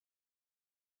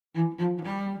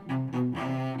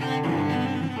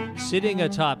Sitting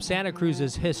atop Santa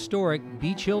Cruz's historic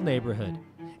Beach Hill neighborhood,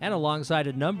 and alongside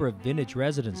a number of vintage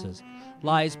residences,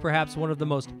 lies perhaps one of the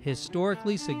most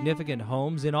historically significant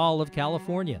homes in all of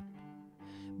California.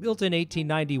 Built in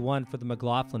 1891 for the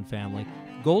McLaughlin family,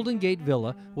 Golden Gate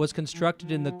Villa was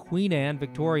constructed in the Queen Anne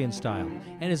Victorian style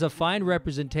and is a fine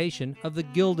representation of the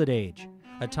Gilded Age,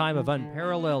 a time of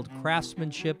unparalleled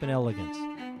craftsmanship and elegance.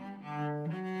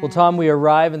 Well, Tom, we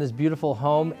arrive in this beautiful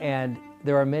home, and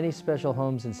there are many special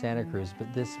homes in Santa Cruz,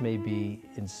 but this may be,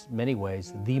 in many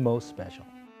ways, the most special.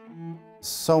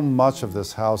 So much of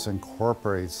this house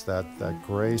incorporates that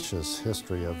gracious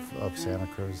history of Santa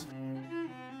Cruz.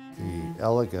 The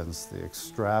elegance, the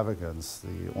extravagance,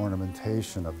 the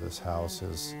ornamentation of this house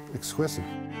is exquisite.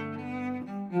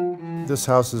 This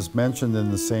house is mentioned in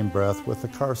the same breath with the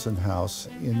Carson House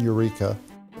in Eureka,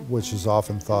 which is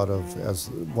often thought of as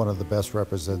one of the best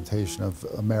representation of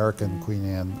American Queen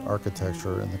Anne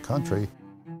architecture in the country.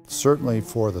 Certainly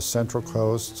for the Central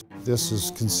Coast, this is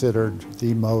considered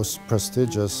the most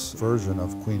prestigious version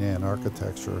of Queen Anne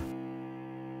architecture.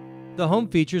 The home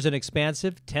features an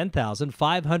expansive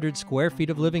 10,500 square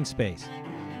feet of living space,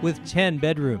 with 10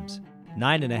 bedrooms,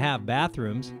 9.5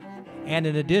 bathrooms, and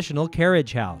an additional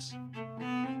carriage house.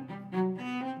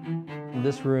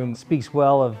 This room speaks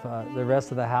well of the rest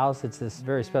of the house. It's this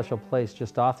very special place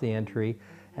just off the entry.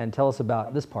 And tell us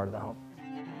about this part of the home.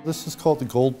 This is called the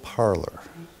Gold Parlor.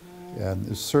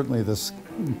 And certainly this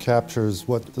captures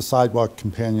what the sidewalk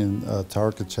companion to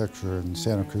architecture in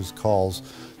Santa Cruz calls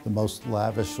the most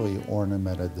lavishly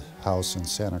ornamented house in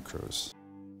Santa Cruz.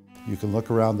 You can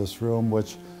look around this room,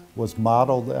 which was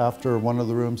modeled after one of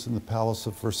the rooms in the Palace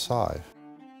of Versailles.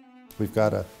 We've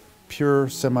got a pure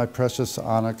semi-precious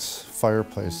onyx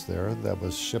fireplace there that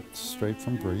was shipped straight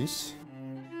from Greece.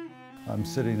 I'm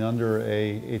sitting under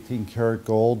a 18-karat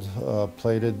gold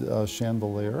plated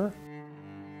chandelier.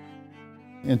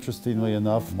 Interestingly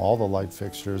enough, all the light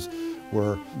fixtures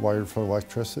were wired for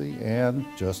electricity, and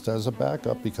just as a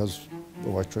backup, because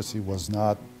electricity was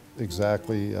not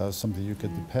exactly something you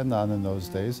could depend on in those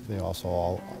days, they also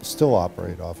all still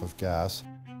operate off of gas.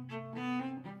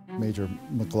 Major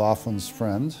McLaughlin's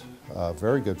friend, a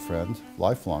very good friend,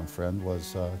 lifelong friend,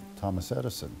 was Thomas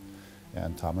Edison.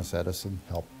 And Thomas Edison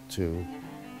helped to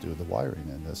do the wiring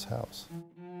in this house.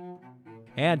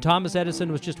 And Thomas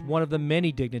Edison was just one of the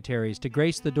many dignitaries to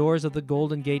grace the doors of the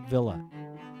Golden Gate Villa.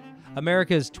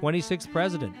 America's 26th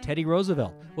president, Teddy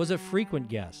Roosevelt, was a frequent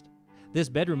guest. This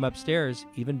bedroom upstairs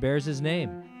even bears his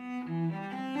name.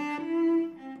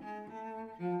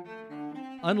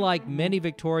 Unlike many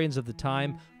Victorians of the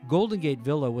time, Golden Gate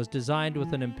Villa was designed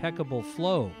with an impeccable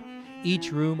flow,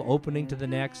 each room opening to the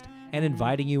next and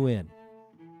inviting you in.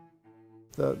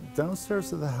 The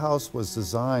downstairs of the house was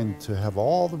designed to have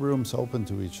all the rooms open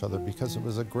to each other because it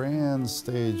was a grand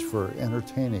stage for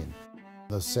entertaining.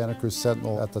 The Santa Cruz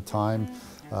Sentinel at the time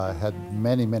had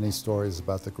many, many stories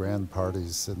about the grand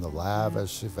parties and the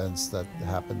lavish events that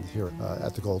happened here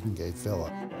at the Golden Gate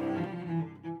Villa.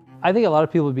 I think a lot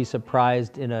of people would be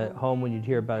surprised in a home when you'd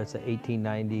hear about it's an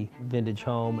 1890 vintage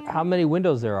home, how many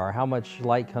windows there are, how much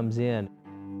light comes in.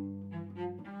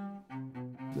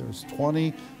 There's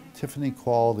 20 Tiffany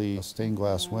quality stained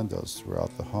glass windows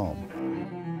throughout the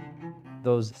home.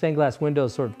 Those stained glass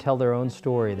windows sort of tell their own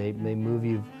story. They move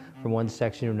you from one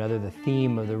section to another. The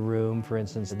theme of the room, for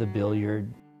instance, the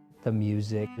billiard, the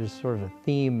music, there's sort of a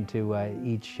theme to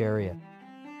each area.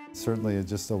 Certainly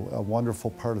just a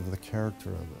wonderful part of the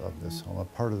character of this home, a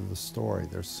part of the story.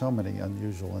 There's so many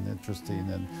unusual and interesting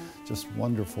and just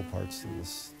wonderful parts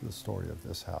to the story of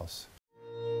this house.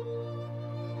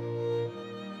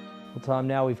 Well, Tom,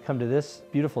 now we've come to this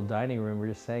beautiful dining room. We're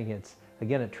just saying it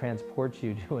transports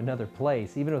you to another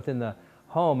place, even within the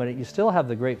home, and you still have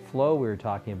the great flow we were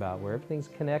talking about, where everything's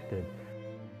connected.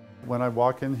 When I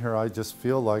walk in here, I just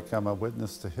feel like I'm a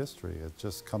witness to history. It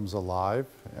just comes alive,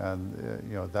 and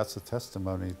that's a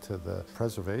testimony to the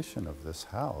preservation of this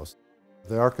house.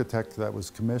 The architect that was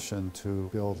commissioned to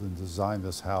build and design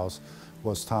this house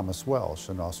was Thomas Welsh,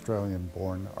 an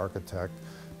Australian-born architect,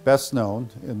 best known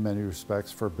in many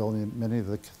respects for building many of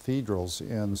the cathedrals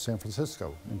in San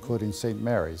Francisco, including St.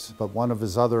 Mary's. But one of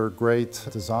his other great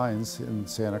designs in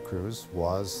Santa Cruz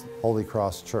was Holy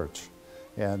Cross Church.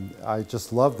 And I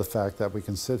just love the fact that we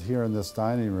can sit here in this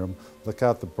dining room, look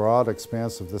out the broad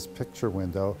expanse of this picture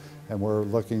window, and we're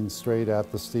looking straight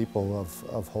at the steeple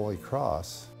of Holy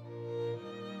Cross.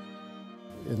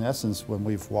 In essence, when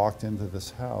we've walked into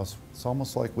this house, it's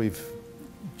almost like we've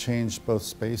changed both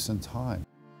space and time.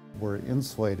 We're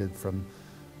insulated from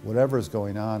whatever is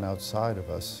going on outside of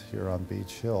us here on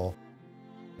Beach Hill.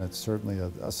 It's certainly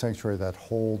a sanctuary that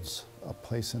holds a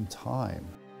place in time.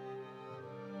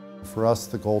 For us,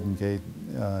 the Golden Gate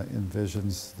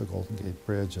envisions the Golden Gate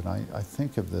Bridge, and I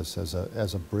think of this as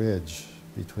a bridge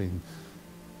between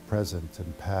present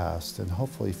and past, and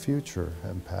hopefully future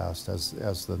and past,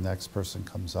 as the next person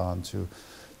comes on to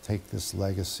take this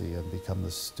legacy and become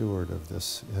the steward of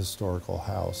this historical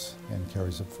house and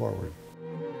carries it forward.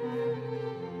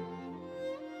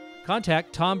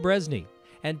 Contact Tom Bresney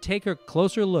and take a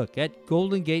closer look at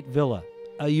Golden Gate Villa,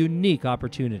 a unique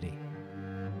opportunity.